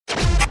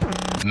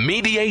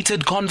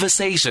Mediated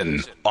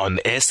Conversation on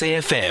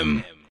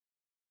SAFM.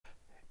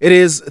 It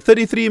is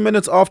 33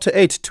 minutes after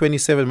 8,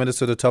 27 minutes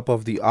to the top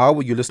of the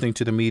hour. You're listening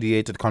to the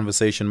Mediated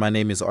Conversation. My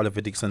name is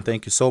Oliver Dixon.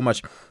 Thank you so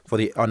much for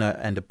the honor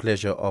and the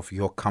pleasure of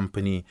your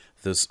company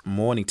this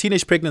morning.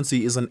 Teenage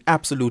pregnancy is an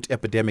absolute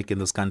epidemic in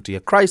this country, a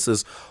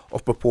crisis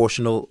of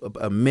proportional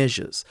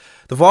measures.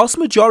 The vast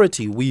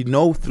majority, we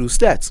know through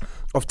stats,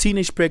 of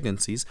teenage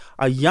pregnancies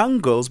are young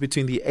girls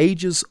between the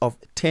ages of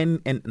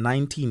 10 and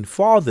 19,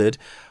 fathered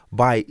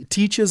by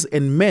teachers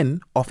and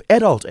men of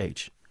adult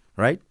age.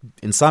 Right?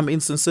 In some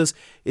instances,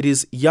 it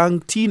is young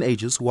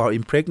teenagers who are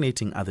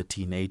impregnating other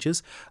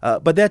teenagers,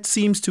 but that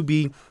seems to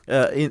be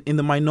in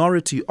the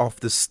minority of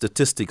the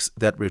statistics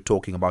that we're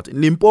talking about. In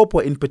Limpopo,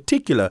 in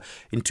particular,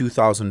 in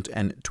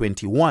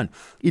 2021,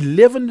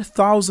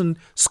 11,000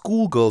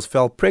 schoolgirls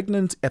fell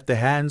pregnant at the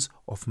hands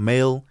of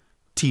male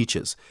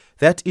teachers.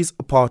 That is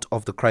a part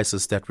of the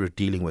crisis that we're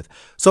dealing with.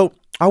 So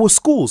our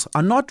schools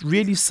are not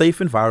really safe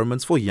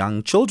environments for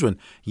young children,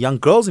 young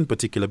girls in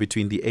particular,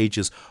 between the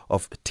ages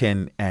of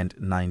 10 and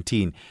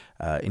 19.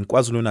 In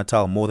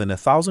KwaZulu-Natal, more than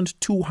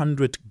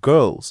 1,200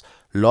 girls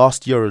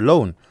last year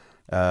alone,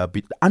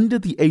 under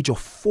the age of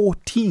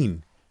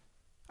 14,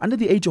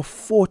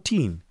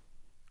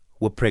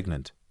 were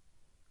pregnant.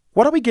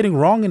 What are we getting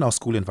wrong in our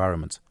school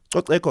environments?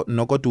 Coceko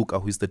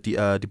Nogoduka, who is the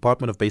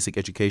Department of Basic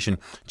Education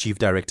Chief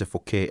Director for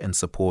Care and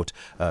Support,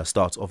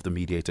 starts off the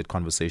Mediated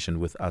Conversation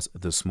with us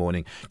this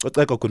morning.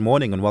 Coceko, good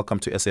morning and welcome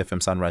to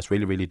SAFM Sunrise.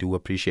 Really do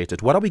appreciate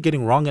it. What are we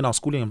getting wrong in our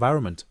schooling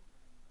environment?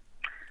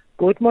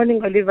 Good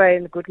morning, Oliver,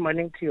 and good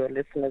morning to your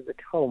listeners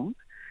at home.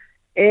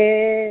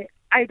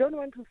 I don't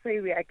want to say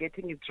we are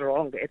getting it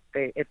wrong at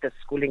the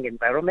schooling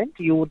environment.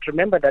 You would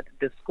remember that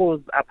the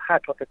schools are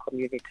part of the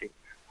community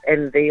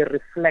and they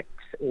reflect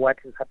what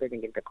is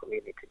happening in the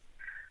community.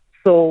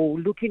 So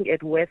looking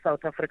at where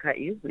South Africa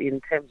is in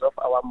terms of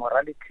our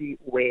morality,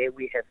 where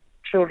we have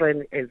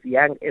children as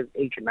young as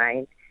age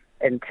 9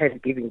 and 10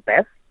 giving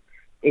birth,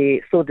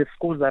 so the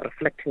schools are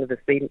reflecting the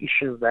same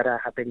issues that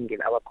are happening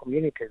in our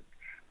communities.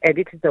 And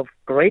it is of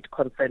great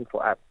concern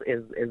for us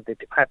as the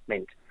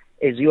department.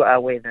 As you are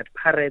aware that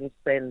parents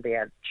send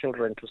their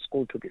children to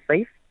school to be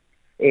safe,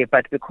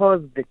 but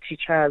because the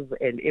teachers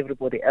and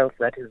everybody else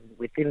that is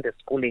within the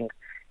schooling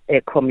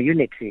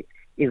community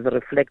is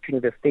reflecting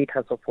the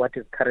status of what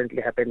is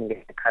currently happening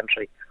in the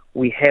country,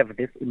 we have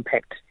this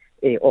impact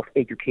of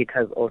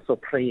educators also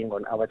preying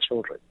on our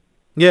children.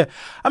 Yeah,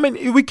 I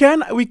mean, we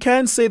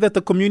can say that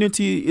the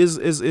community is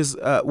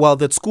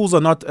that schools are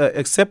not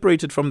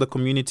separated from the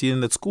community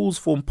and that schools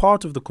form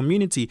part of the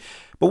community.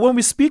 But when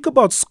we speak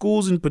about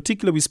schools in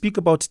particular, we speak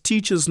about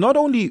teachers not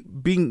only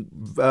being,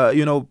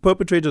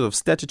 perpetrators of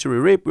statutory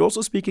rape. We're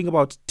also speaking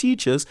about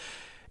teachers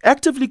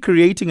actively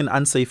creating an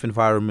unsafe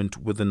environment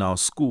within our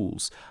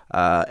schools.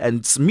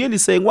 And merely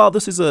saying, well,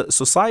 this is a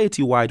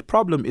society-wide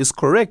problem is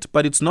correct,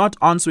 but it's not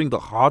answering the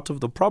heart of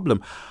the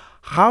problem.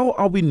 How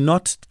are we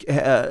not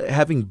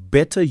having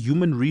better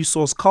human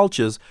resource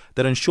cultures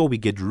that ensure we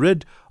get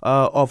rid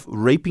of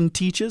raping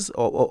teachers,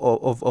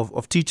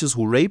 of teachers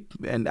who rape?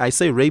 And I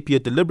say rape here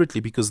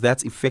deliberately because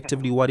that's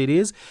effectively what it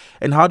is.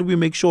 And how do we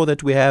make sure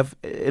that we have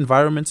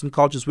environments and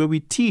cultures where we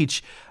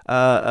teach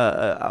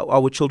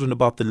our children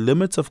about the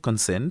limits of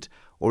consent,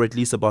 or at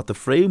least about the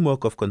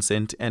framework of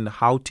consent, and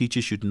how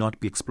teachers should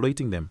not be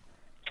exploiting them?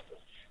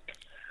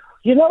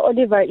 You know,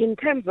 Oliver, in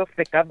terms of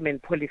the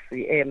government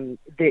policy,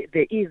 there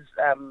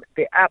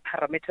are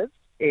parameters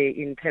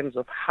in terms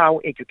of how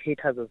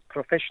educators as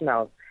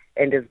professionals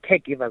and as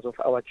caregivers of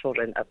our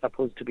children are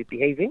supposed to be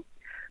behaving.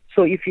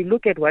 So if you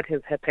look at what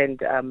has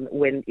happened,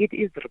 when it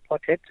is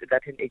reported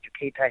that an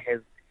educator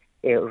has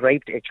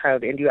raped a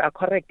child, and you are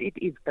correct, it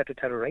is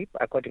statutory rape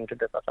according to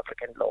the South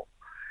African law.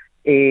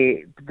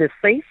 The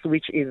SACE,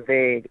 which is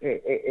a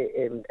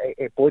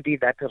body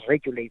that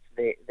regulates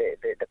the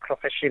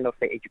profession of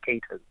the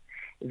educators,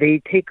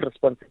 they take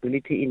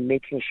responsibility in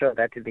making sure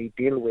that they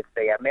deal with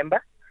their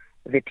member.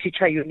 The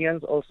teacher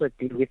unions also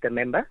deal with the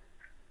member.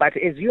 But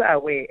as you are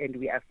aware, and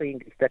we are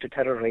saying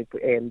statutory rape,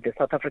 the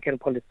South African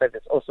Police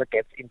Service also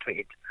gets into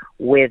it,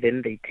 where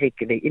then they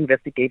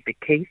investigate the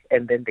case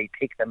and then they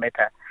take the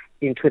matter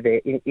into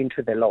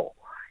the law.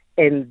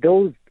 And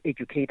those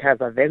educators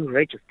are then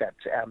registered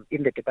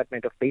in the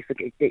Department of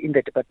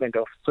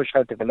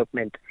Social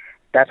Development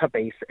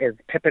database as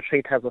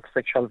perpetrators of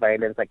sexual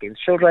violence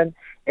against children,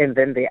 and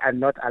then they are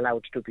not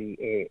allowed to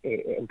be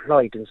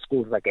employed in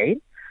schools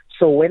again.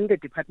 So when the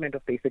Department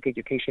of Basic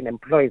Education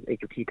employs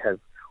educators,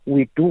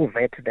 we do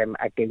vet them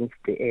against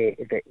the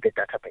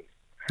database.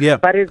 Yeah.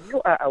 But as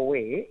you are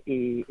aware,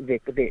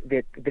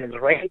 the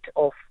rate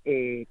of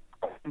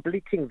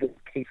completing these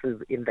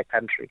cases in the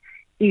country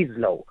is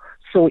low.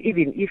 So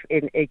even if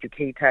an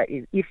educator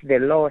if the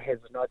law has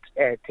not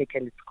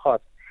taken its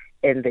course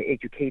and the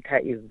educator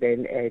is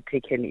then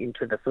taken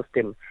into the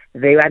system,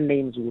 their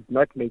names would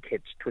not make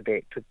it to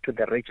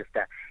the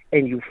register,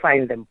 and you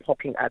find them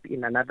popping up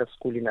in another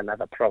school in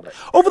another province.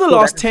 Over the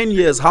last 10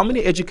 years, how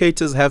many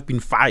educators have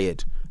been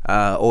fired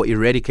or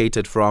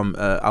eradicated from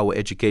our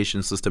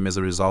education system as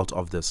a result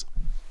of this?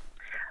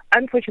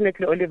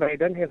 Unfortunately, Oliver, I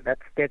don't have that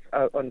stats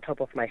on top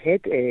of my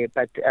head,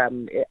 but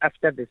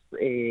after this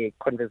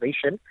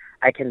conversation,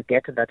 I can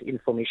get that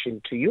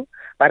information to you.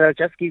 But I'll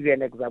just give you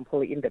an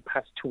example. In the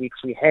past 2 weeks,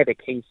 we had a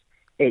case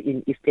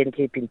in Eastern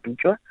Cape in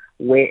Dutwa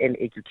where an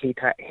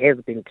educator has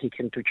been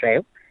taken to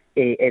jail,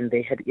 and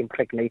they had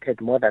impregnated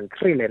more than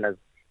 3 learners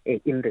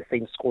in the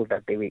same school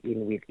that they were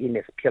in within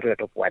a period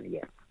of 1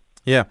 year.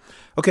 Yeah.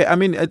 Okay. I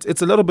mean,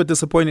 it's a little bit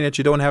disappointing that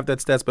you don't have that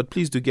stats, but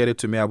please do get it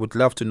to me. I would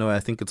love to know. I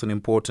think it's an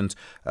important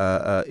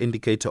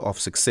indicator of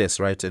success,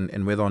 right?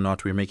 And whether or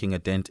not we're making a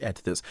dent at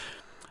this.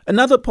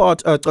 Another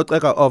part of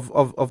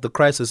the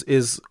crisis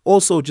is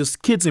also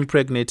just kids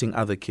impregnating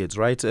other kids,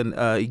 right? And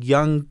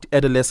young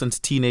adolescents,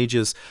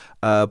 teenagers,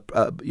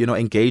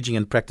 engaging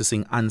and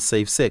practicing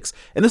unsafe sex.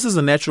 And this is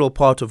a natural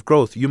part of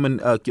growth. Human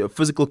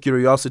physical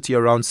curiosity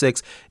around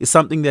sex is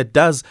something that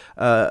does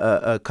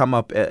come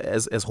up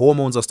as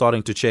hormones are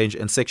starting to change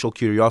and sexual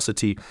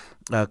curiosity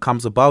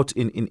comes about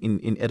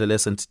in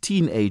adolescent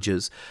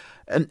teenagers.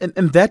 And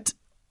that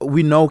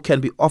we know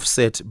can be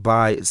offset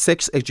by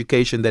sex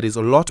education that is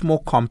a lot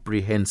more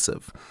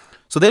comprehensive.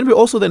 So then we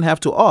also have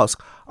to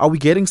ask, are we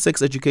getting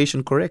sex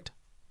education correct?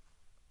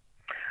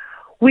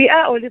 We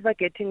are, Oliver,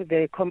 getting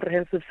the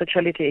comprehensive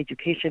sexuality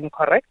education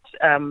correct.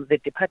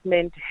 The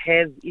department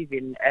has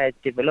even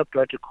developed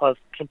what we call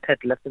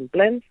structured lesson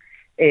plans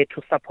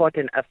to support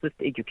and assist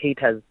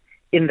educators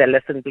in the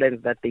lesson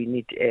plans that they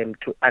need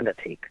to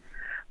undertake.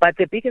 But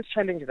the biggest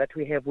challenge that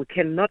we have, we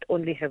cannot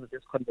only have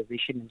this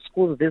conversation in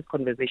schools. These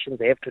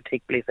conversations have to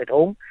take place at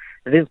home.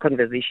 These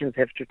conversations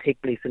have to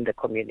take place in the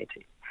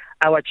community.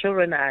 Our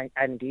children are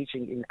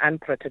engaging in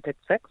unprotected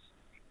sex.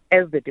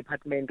 As the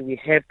department, we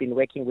have been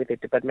working with the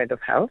Department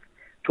of Health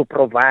to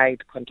provide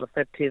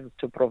contraceptives,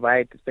 to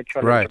provide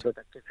sexual and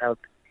reproductive health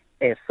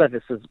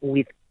services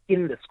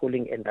within the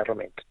schooling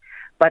environment.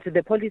 But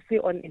the policy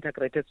on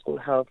integrated school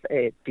health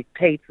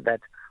dictates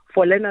that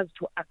for learners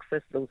to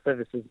access those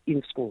services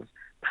in schools,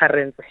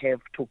 parents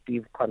have to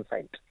give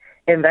consent.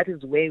 And that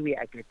is where we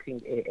are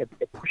getting a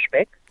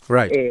pushback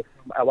from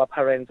our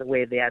parents,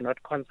 where they are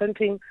not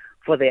consenting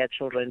for their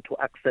children to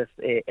access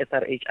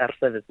SRHR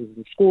services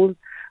in schools.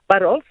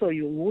 But also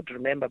you would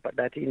remember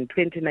that in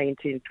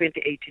 2018,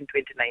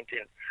 2019,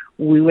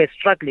 we were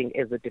struggling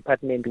as a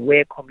department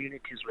where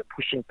communities were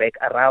pushing back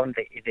around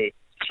the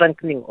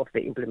strengthening of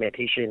the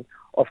implementation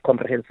of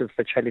comprehensive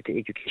sexuality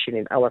education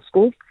in our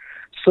schools.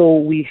 So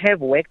we have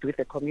worked with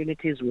the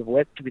communities, we've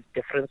worked with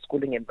different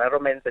schooling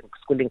environments and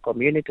schooling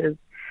communities.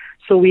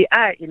 So we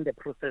are in the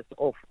process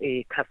of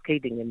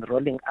cascading and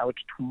rolling out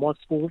to more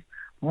schools,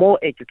 more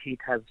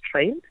educators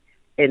trained,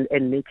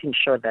 and making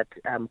sure that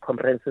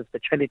comprehensive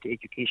sexuality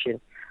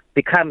education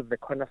becomes the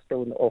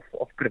cornerstone of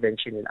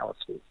prevention in our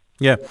schools.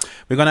 Yeah,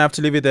 we're going to have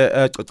to leave it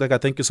there.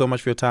 Coceko, thank you so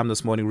much for your time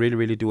this morning. Really,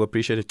 really do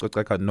appreciate it.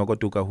 Coceko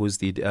Nogoduka, who's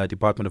the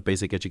Department of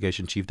Basic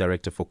Education Chief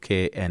Director for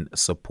Care and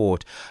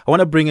Support. I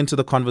want to bring into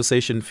the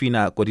conversation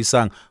Phinah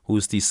Kodisang,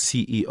 who's the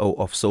CEO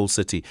of Soul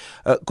City.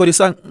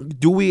 Kodisang,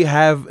 do we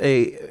have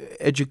a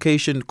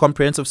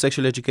comprehensive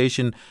sexual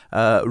education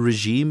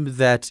regime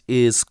that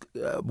is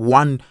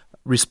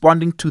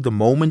responding to the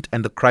moment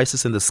and the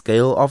crisis and the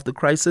scale of the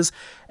crisis?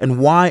 And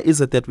why is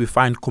it that we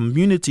find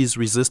communities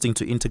resisting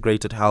to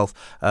integrated health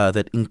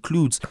that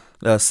includes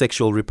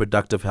sexual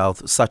reproductive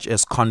health, such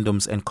as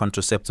condoms and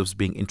contraceptives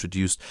being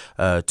introduced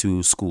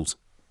to schools?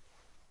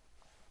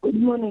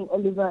 Good morning,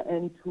 Oliver,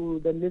 and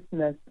to the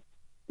listeners.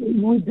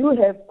 We do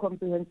have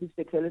comprehensive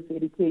sexuality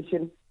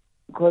education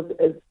because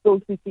as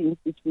Soul City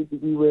Institute,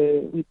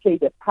 we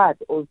played a part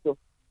also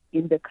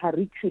in the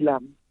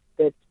curriculum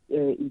that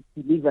is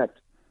delivered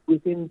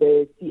within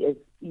the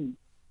CSE.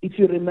 If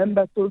you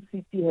remember, Soul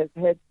City has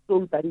had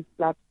Soul Buddies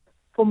Club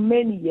for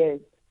many years,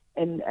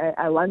 and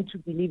I want to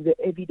believe the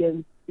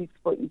evidence speaks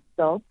for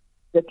itself.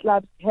 The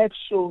clubs have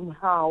shown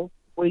how,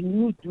 when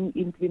you do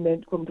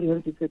implement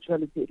comprehensive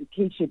sexuality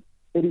education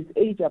that is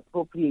age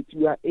appropriate,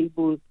 you are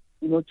able,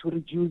 to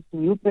reduce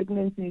new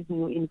pregnancies,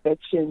 new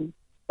infections.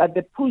 But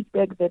the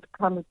pushback that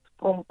comes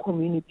from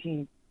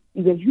communities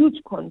is a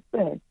huge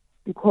concern,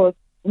 because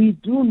we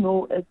do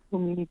know as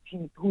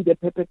communities who the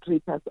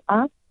perpetrators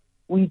are.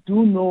 We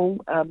do know,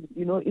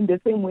 in the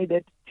same way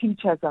that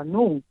teachers are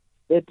known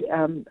that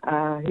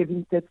are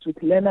having sex with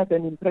learners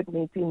and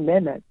impregnating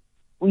learners.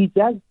 We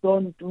just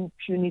don't do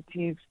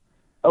punitive,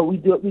 we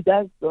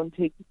just don't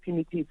take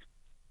punitive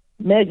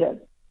measures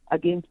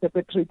against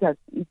perpetrators.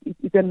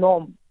 It's a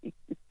norm.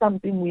 It's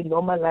something we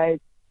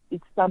normalize.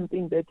 It's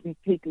something that we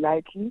take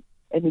lightly,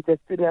 and it's a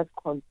serious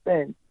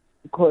concern,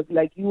 because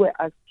like you were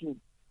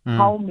asking,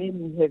 how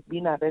many have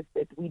been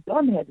arrested? We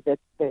don't have that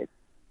stat.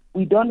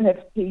 We don't have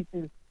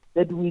cases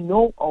that we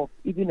know of,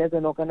 even as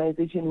an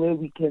organization, where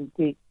we can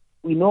say,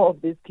 we know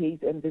of this case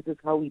and this is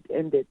how it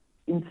ended.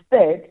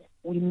 Instead,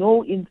 we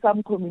know in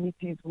some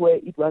communities where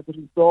it was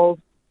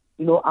resolved,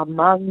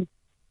 among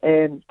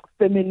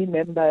family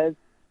members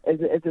as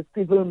a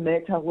civil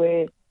matter,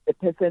 where the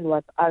person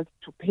was asked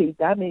to pay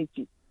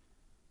damages,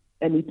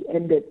 and it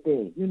ended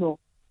there,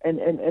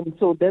 and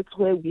so that's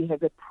where we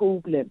have a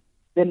problem.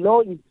 The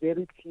law is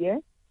very clear.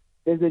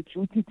 there's a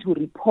duty to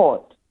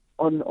report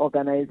on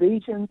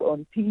organizations,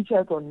 on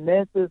teachers, on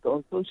nurses,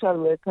 on social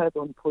workers,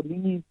 on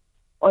police,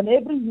 on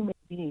every human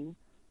being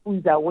who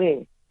is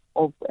aware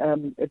of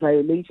a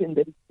violation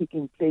that is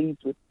taking place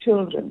with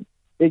children.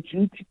 The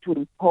duty to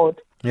report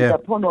is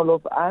upon all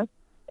of us,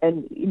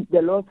 and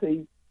the law says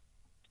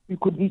you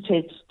could be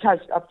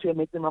charged up to a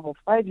maximum of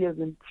 5 years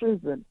in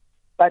prison,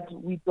 but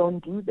we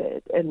don't do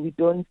that, and we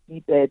don't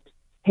see that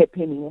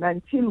happening. And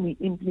until we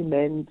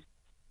implement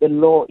the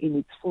law in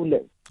its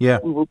fullest,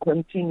 we will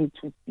continue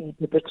to see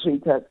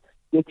perpetrators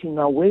getting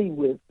away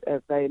with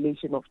a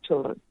violation of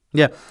children.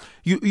 Yeah.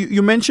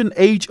 You mentioned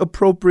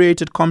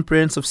age-appropriated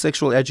comprehensive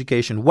sexual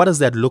education. What does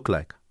that look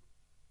like?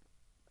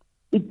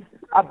 It's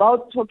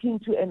about talking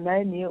to a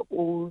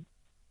 9-year-old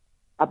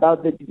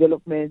about the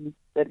development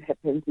that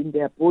happens in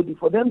their body,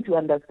 for them to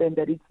understand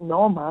that it's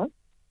normal,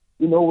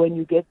 when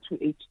you get to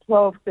age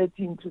 12,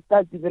 13, to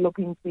start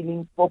developing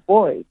feelings for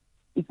boys.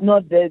 It's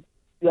not that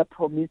you are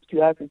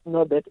promiscuous, it's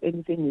not that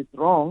anything is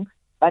wrong,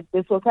 but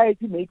the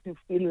society makes you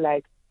feel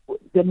like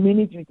the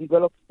minute you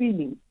develop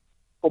feelings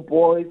for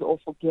boys or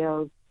for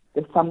girls,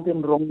 there's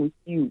something wrong with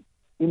you,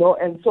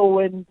 and so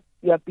when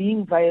you are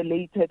being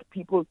violated,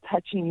 people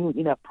touching you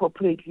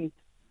inappropriately,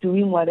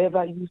 doing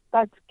whatever, you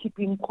start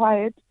keeping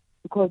quiet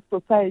because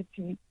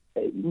society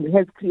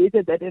has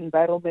created that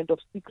environment of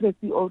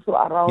secrecy also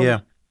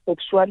around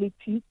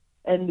sexuality,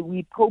 and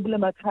we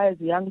problematize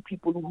young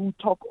people who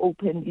talk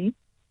openly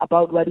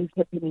about what is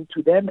happening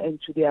to them and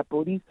to their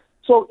bodies.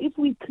 So if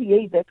we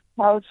create that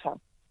culture,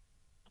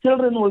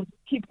 children will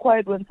keep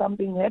quiet when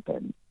something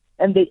happens,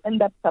 and they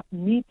end up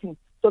submitting.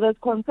 So there's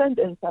consent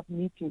and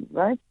submitting,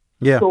 right?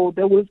 Yeah. So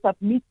they will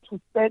submit to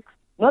sex,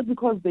 not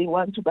because they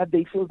want to, but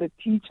they feel the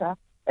teacher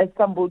as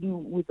somebody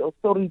with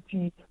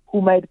authority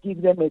who might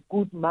give them a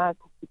good mark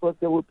because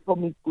they will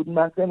promise good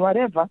marks and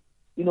whatever,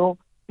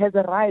 has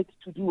a right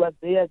to do what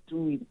they are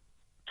doing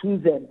to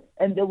them,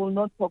 and they will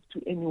not talk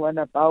to anyone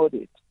about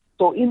it.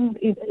 So in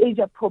age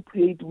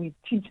appropriate, we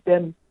teach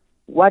them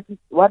what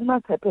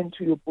must happen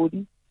to your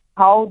body,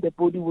 how the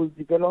body will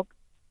develop,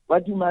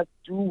 what you must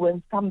do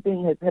when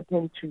something has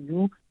happened to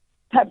you,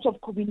 types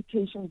of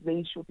communications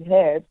they should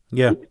have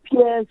with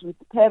peers, with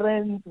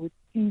parents, with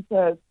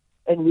teachers,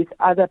 and with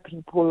other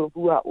people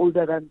who are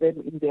older than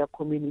them in their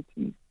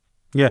communities.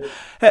 Yeah.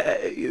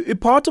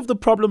 Part of the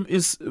problem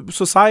is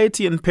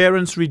society and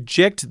parents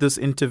reject this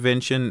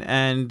intervention,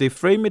 and they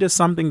frame it as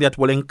something that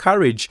will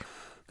encourage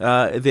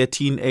their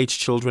teenage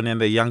children and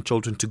their young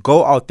children to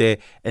go out there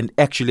and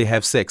actually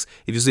have sex.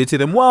 If you say to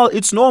them, well,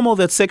 it's normal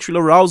that sexual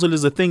arousal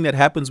is a thing that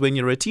happens when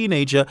you're a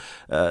teenager,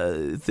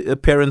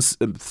 parents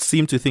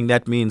seem to think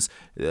that means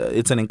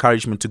it's an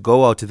encouragement to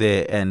go out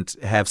there and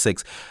have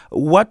sex.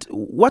 What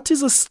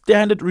is a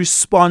standard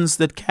response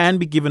that can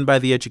be given by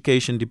the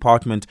education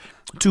department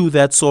to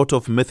that sort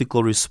of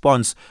mythical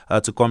response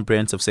to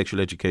comprehensive sexual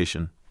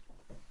education?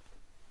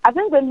 I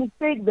think the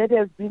mistake that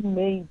has been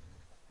made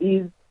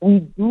is we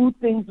do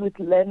things with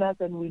learners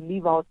and we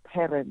leave out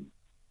parents.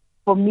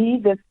 For me,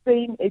 the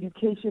same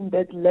education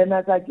that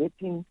learners are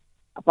getting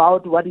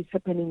about what is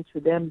happening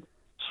to them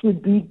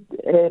should be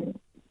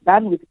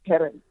done with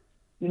parents.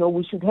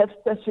 We should have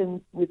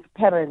sessions with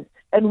parents.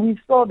 And we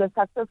saw the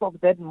success of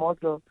that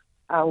model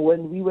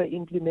when we were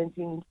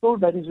implementing Soul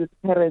Buddies with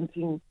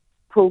Parenting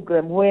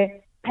program, where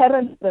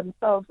parents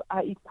themselves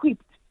are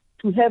equipped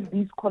to have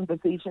these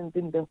conversations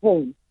in the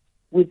home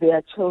with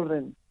their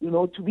children,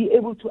 to be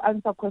able to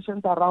answer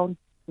questions around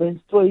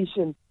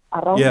menstruation,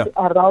 around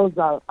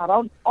arousal,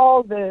 around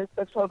all the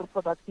sexual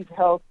reproductive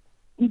health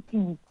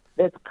issues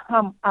that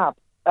come up.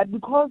 But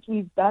because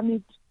we've done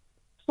it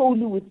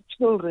solely with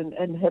children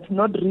and have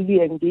not really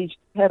engaged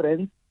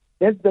parents,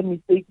 that's the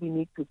mistake we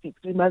need to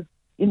fix. We must,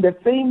 in the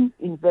same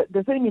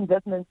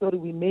investment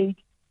we make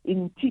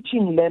in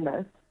teaching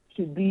learners,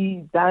 should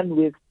be done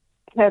with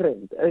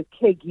parents,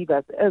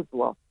 caregivers as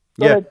well,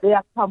 so that they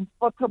are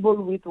comfortable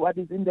with what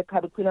is in the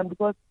curriculum,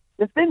 because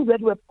the things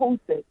that were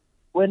posted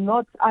are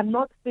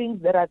not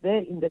things that are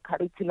there in the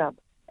curriculum.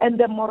 And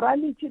the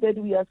morality that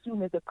we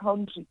assume as a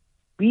country,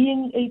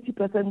 being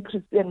 80%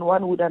 Christian,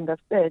 one would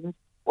understand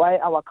why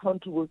our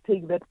country will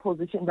take that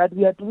position, but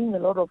we are doing a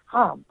lot of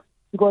harm,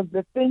 because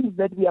the things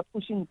that we are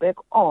pushing back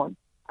on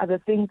are the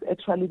things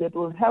actually that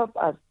will help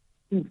us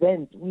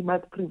prevent. We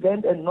must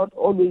prevent and not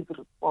always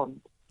respond.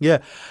 Yeah.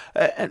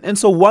 And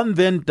so one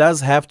then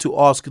does have to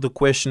ask the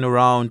question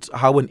around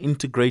how an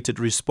integrated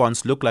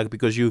response look like,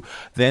 because you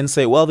then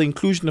say, well, the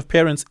inclusion of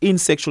parents in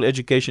sexual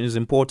education is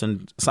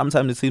important.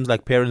 Sometimes it seems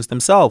like parents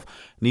themselves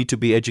need to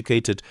be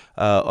educated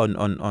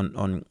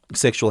on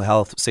sexual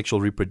health, sexual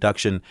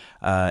reproduction,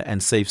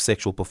 and safe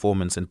sexual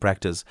performance and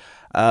practice.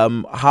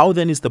 How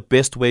then is the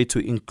best way to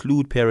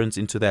include parents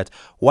into that?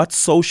 What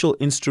social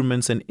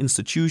instruments and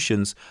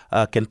institutions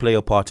can play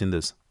a part in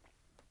this?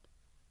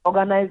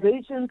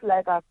 Organizations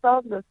like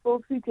ourselves, the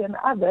Soul City and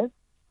others,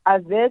 are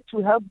there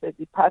to help the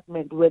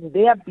department. When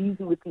they are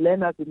busy with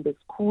learners in the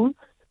school,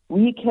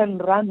 we can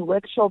run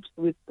workshops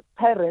with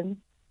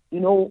parents,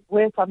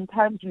 where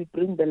sometimes we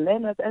bring the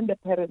learners and the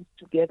parents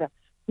together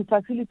to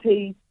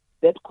facilitate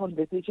that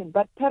conversation.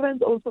 But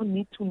parents also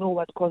need to know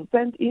what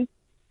consent is,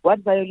 what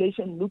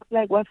violation looks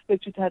like, what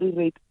statutory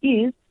rape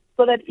is,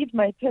 so that if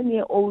my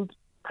 10-year-old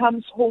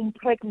comes home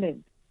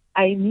pregnant,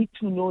 I need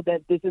to know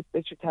that this is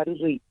statutory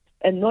rape,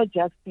 and not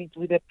just sit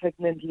with a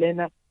pregnant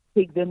learner,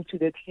 take them to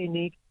the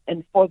clinic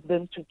and force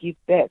them to give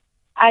birth.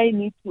 I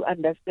need to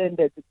understand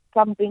that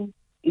something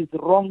is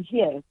wrong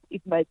here.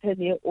 If my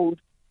 10-year-old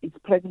is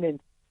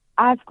pregnant,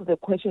 ask the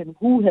question,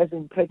 who has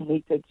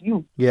impregnated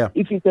you? Yeah.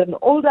 If it's an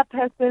older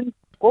person,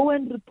 go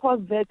and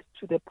report that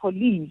to the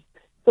police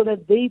so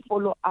that they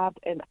follow up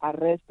and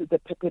arrest the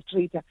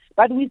perpetrator.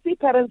 But we see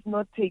parents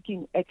not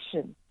taking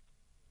action.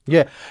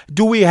 Yeah.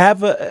 Do we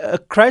have a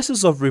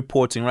crisis of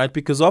reporting, right?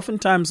 Because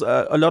oftentimes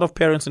a lot of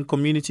parents and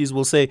communities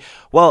will say,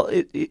 well,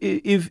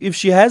 if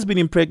she has been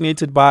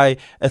impregnated by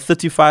a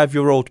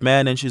 35-year-old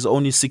man and she's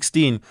only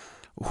 16,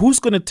 who's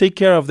going to take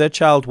care of that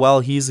child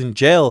while he's in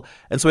jail?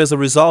 And so as a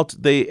result,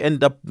 they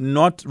end up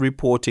not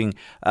reporting.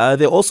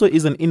 There also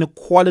is an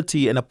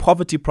inequality and a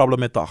poverty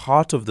problem at the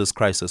heart of this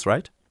crisis,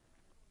 right?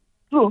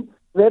 True,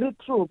 very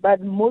true.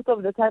 But most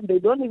of the time, they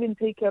don't even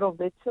take care of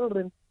their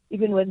children,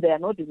 even when they are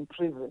not in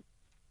prison.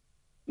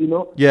 You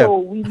know, yeah. So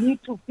we need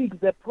to fix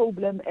the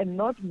problem and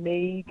not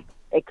make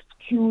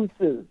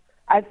excuses.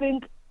 I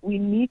think we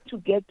need to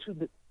get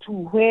to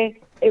where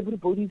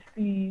everybody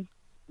sees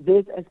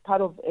this as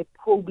part of a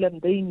problem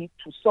they need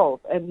to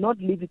solve, and not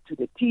leave it to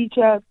the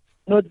teachers,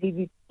 not leave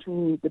it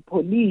to the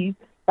police,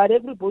 but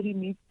everybody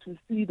needs to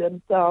see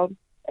themselves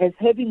as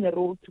having a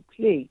role to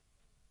play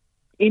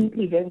in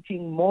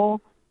preventing more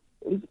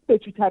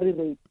statutory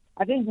rape.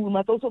 I think we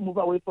must also move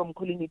away from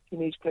calling it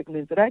teenage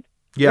pregnancy, right?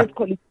 Yeah. Let's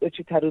call it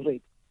statutory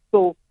rape.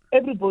 So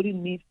everybody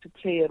needs to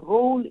play a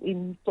role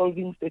in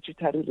solving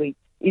statutory rape,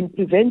 in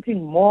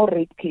preventing more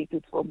rape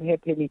cases from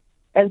happening.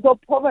 And so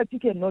poverty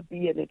cannot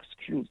be an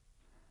excuse.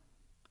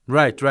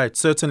 Right,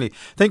 certainly.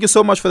 Thank you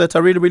so much for that. I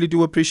really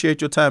do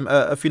appreciate your time.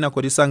 Phinah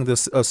Kodisang,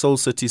 the Soul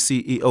City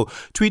CEO.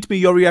 Tweet me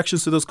your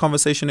reactions to this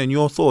conversation and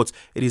your thoughts.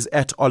 It is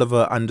at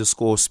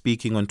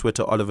Oliver_speaking on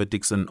Twitter, Oliver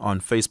Dixon on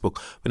Facebook.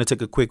 We're going to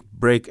take a quick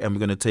break and we're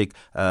going to take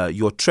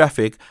your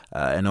traffic.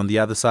 And on the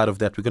other side of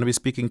that, we're going to be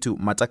speaking to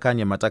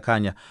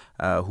Matakanya,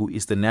 who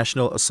is the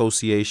National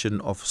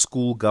Association of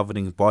School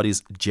Governing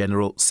Bodies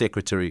General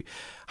Secretary.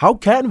 How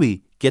can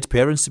we get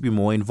parents to be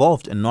more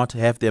involved and not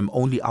have them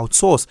only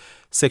outsource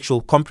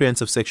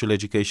comprehensive sexual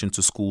education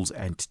to schools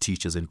and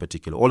teachers in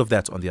particular? All of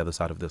that on the other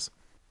side of this.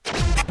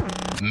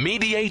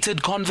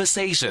 Mediated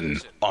Conversation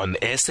on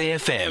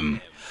SAFM.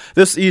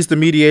 This is the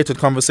Mediated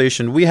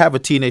Conversation. We have a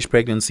teenage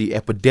pregnancy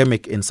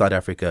epidemic in South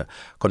Africa.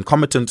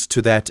 Concomitant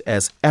to that,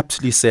 as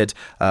aptly said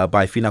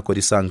by Phinah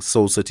Kodisang,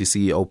 Soul City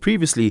CEO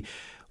previously,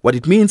 what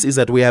it means is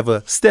that we have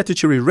a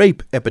statutory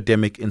rape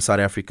epidemic in South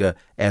Africa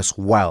as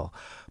well.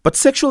 But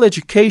sexual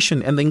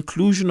education and the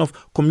inclusion of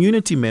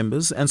community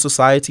members and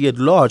society at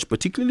large,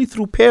 particularly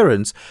through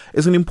parents,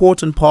 is an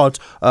important part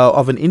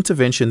of an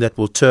intervention that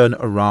will turn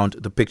around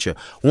the picture.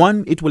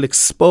 One, it will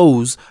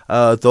expose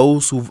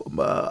those who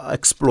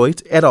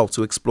adults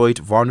who exploit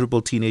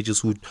vulnerable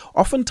teenagers who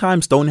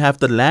oftentimes don't have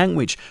the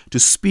language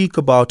to speak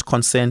about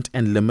consent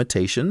and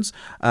limitations.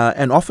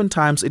 And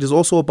oftentimes it is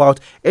also about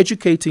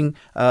educating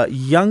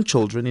young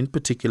children, in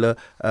particular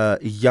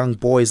young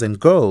boys and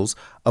girls,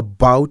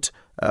 about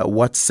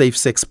what safe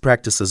sex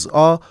practices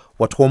are,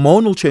 what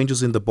hormonal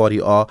changes in the body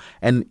are,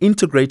 and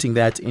integrating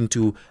that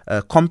into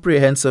a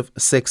comprehensive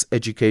sex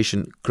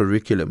education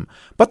curriculum.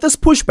 But this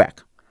pushback,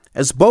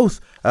 as both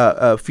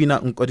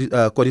Phinah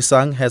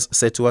Kodisang has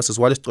said to us, as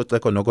well as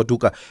Coceko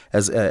Nogoduka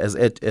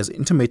has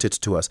intimated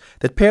to us,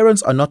 that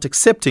parents are not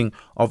accepting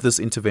of this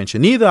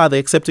intervention. Neither are they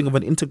accepting of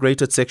an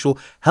integrated sexual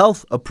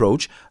health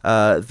approach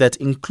that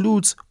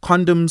includes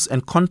condoms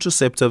and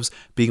contraceptives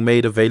being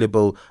made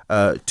available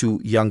to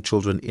young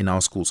children in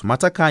our schools.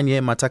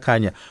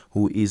 Matakanya,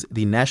 who is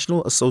the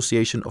National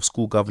Association of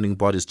School Governing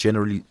Bodies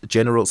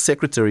General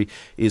Secretary,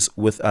 is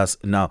with us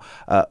now.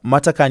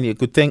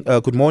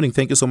 Matakanya, good morning.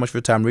 Thank you so much for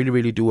your time.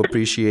 Really do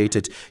appreciate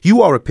it.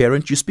 You are a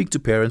parent, you speak to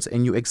parents,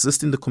 and you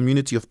exist in the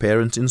community of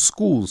parents in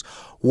schools.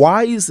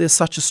 Why is there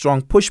such a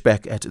strong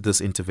pushback at this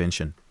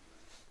intervention?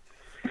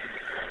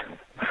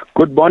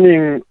 Good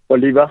morning,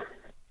 Oliver,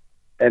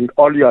 and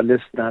all your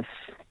listeners.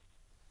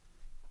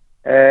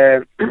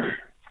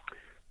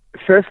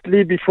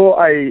 Firstly, before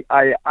I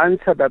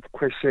answer that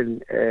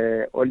question,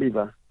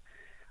 Oliver,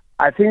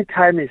 I think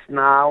time is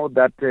now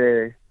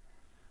that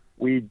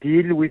we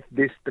deal with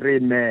these three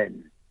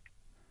men.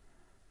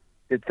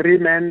 The three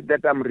men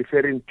that I'm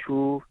referring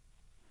to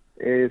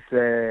is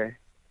the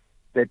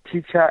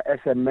teacher as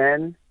a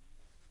man,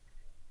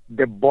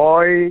 the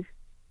boy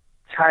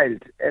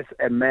child as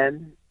a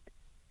man,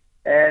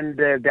 and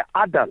the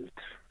adult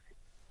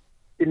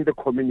in the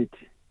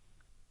community.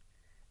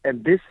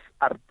 And these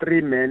are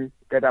three men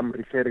that I'm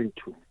referring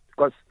to.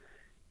 Because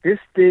this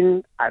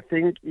thing, I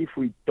think if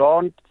we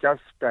don't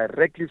just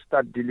directly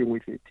start dealing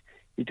with it,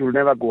 it will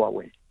never go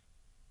away.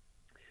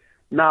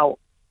 Now,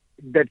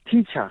 the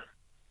teacher,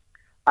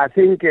 I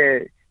think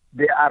there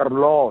are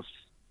laws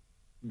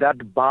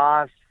that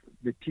bars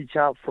the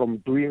teacher from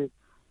doing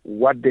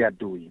what they are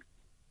doing.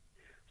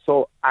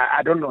 So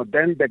I don't know.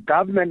 Then the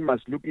government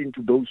must look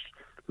into those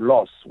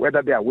laws,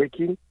 whether they are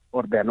working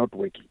or they are not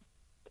working.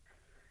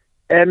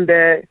 And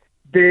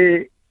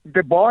the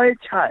boy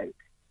child,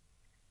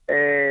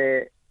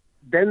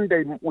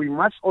 we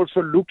must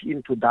also look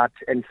into that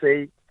and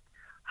say,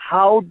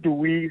 how do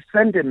we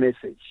send a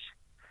message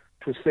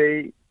to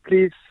say,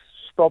 please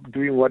stop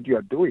doing what you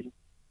are doing?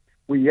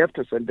 We have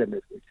to send a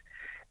message.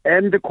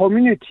 And the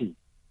community,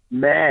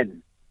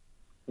 man,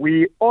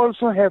 we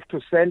also have to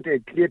send a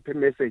clear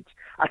message.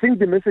 I think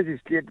the message is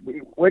clear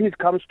when it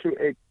comes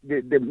to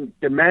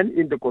the man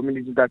in the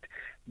community, that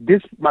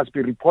this must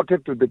be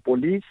reported to the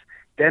police,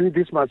 then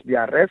this must be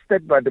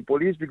arrested by the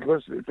police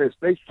because it's a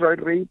statutory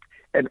rape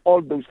and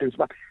all those things.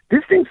 But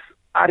these things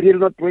are really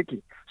not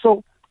working.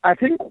 So I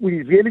think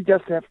we really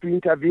just have to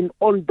intervene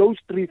on those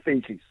three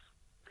phases.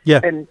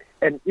 Yeah. And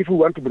if we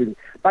want to bring it.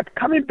 But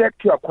coming back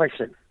to your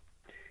question,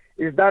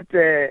 is that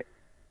the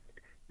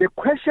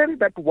question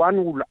that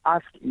one will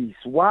ask is,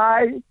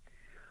 why,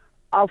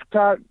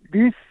 after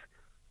this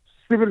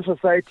civil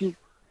society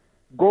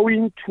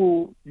going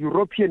to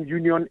European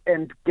Union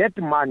and get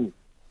money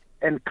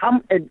and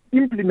come and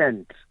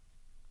implement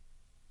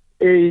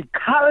a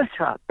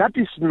culture that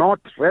is not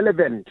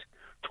relevant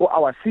to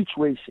our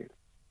situation,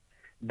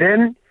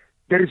 then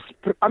there is,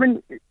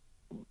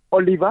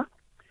 Oliver,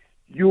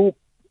 you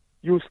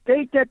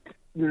stated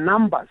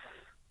numbers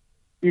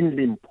in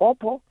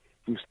Limpopo,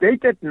 you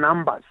stated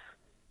numbers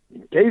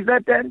in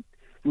KZN,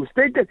 you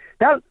stated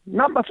there are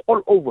numbers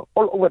all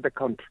over the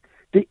country.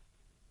 The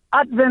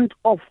advent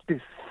of the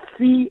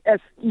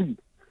CSE,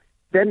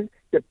 then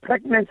the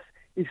pregnancy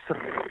is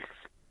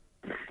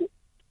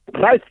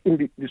right in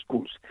the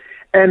schools.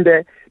 And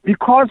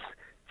because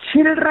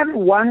children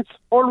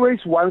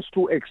always wants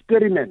to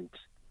experiment.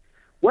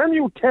 When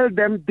you tell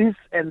them this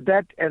and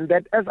that,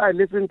 as I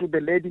listen to the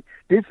lady,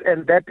 this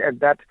and that,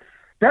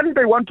 then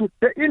they want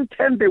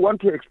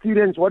to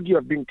experience what you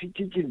have been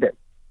teaching them.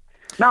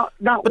 Now,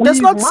 but that's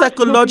not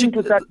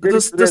psychological.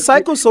 The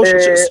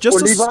psychosocial.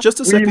 Just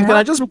a second. Can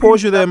I just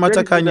pause you there,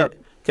 Matakanya?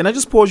 Can I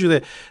just pause you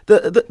there?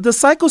 The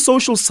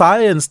psychosocial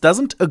science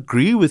doesn't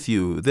agree with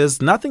you.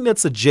 There's nothing that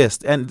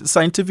suggests, and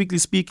scientifically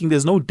speaking,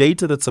 there's no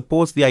data that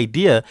supports the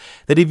idea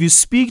that if you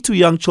speak to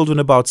young children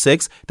about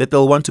sex, that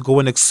they'll want to go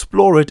and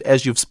explore it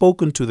as you've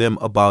spoken to them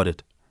about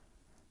it.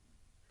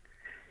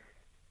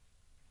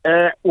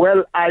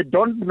 Well, I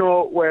don't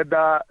know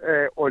whether,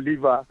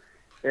 Oliver,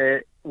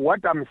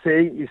 what I'm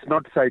saying is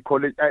not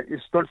psychology.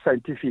 It's not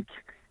scientific.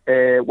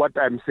 What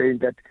I'm saying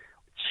that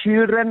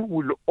children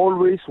will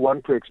always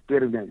want to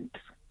experiment.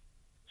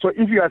 So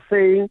if you are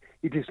saying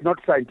it is not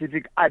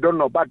scientific, I don't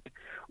know. But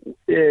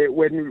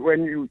when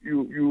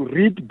you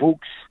read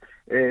books,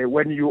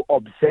 when you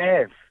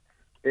observe,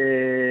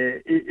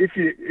 if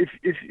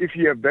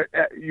you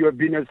have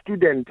been a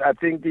student, I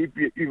think if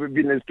you've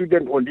been a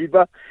student,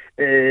 Oliver,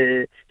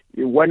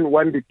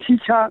 when the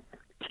teacher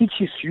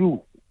teaches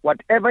you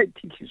whatever it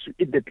teaches you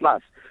in the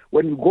class,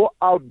 when you go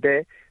out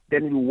there,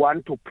 then you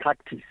want to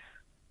practice.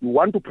 You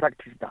want to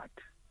practice that.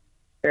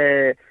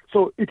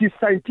 So it is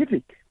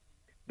scientific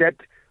that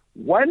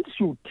once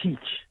you teach,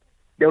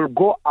 they will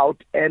go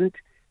out and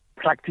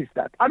practice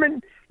that. I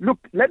mean, look,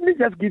 let me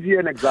just give you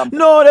an example.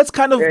 No, that's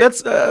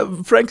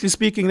frankly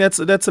speaking, that's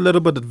a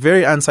little bit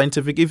very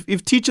unscientific.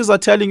 If teachers are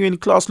telling you in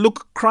class,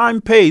 look,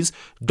 crime pays,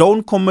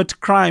 don't commit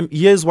crime,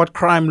 here's what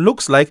crime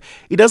looks like,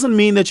 it doesn't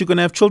mean that you're going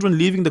to have children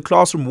leaving the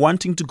classroom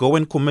wanting to go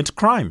and commit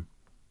crime.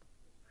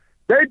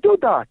 They do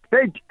that.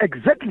 They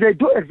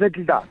do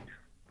exactly that.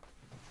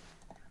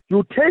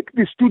 You take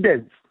the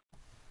students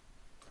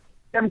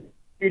to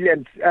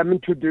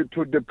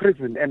the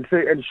prison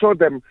and show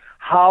them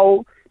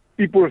how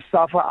people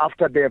suffer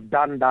after they have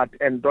done that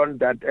and done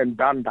that and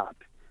done that.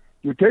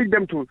 You take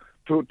them to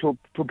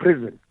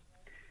prison.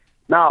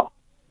 Now,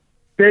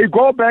 they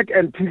go back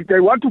and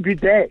they want to be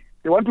there.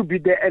 They want to be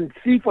there and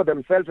see for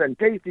themselves and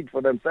taste it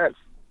for themselves.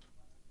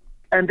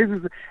 And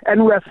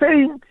we are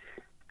saying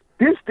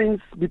these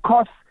things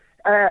because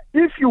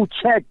if you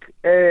check,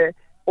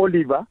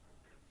 Oliver,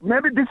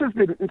 maybe this is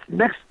the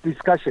next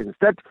discussion,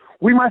 that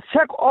we must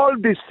check all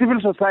the civil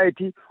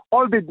society,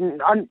 all the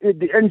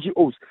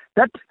NGOs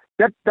that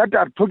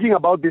are talking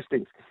about these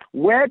things.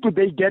 Where do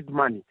they get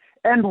money?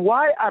 And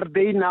why are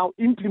they now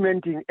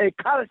implementing a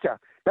culture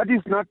that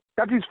is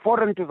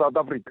foreign to South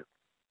Africa?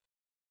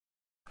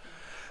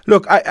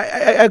 Look, I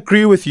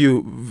agree with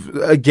you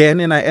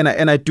again,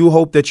 and I do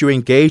hope that you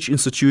engage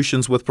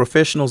institutions with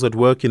professionals that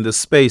work in this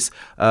space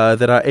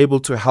that are able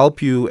to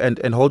help you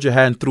and hold your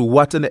hand through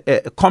what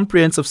a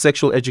comprehensive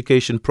sexual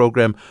education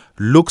program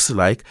looks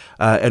like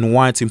and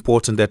why it's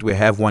important that we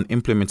have one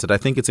implemented. I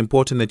think it's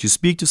important that you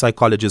speak to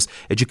psychologists,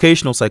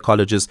 educational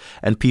psychologists,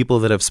 and people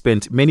that have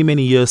spent many,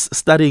 many years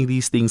studying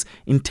these things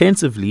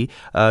intensively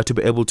to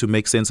be able to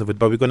make sense of it.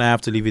 But we're going to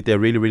have to leave it there.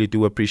 Really, really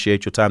do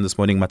appreciate your time this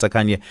morning,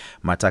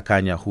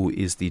 Matakanya. Phinah, who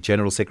is the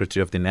General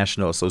Secretary of the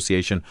National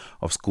Association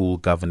of School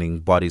Governing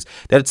Bodies.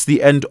 That's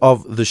the end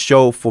of the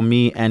show for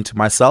me and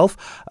myself.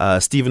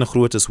 Stephen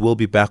Groothuis will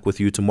be back with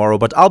you tomorrow,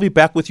 but I'll be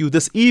back with you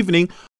this evening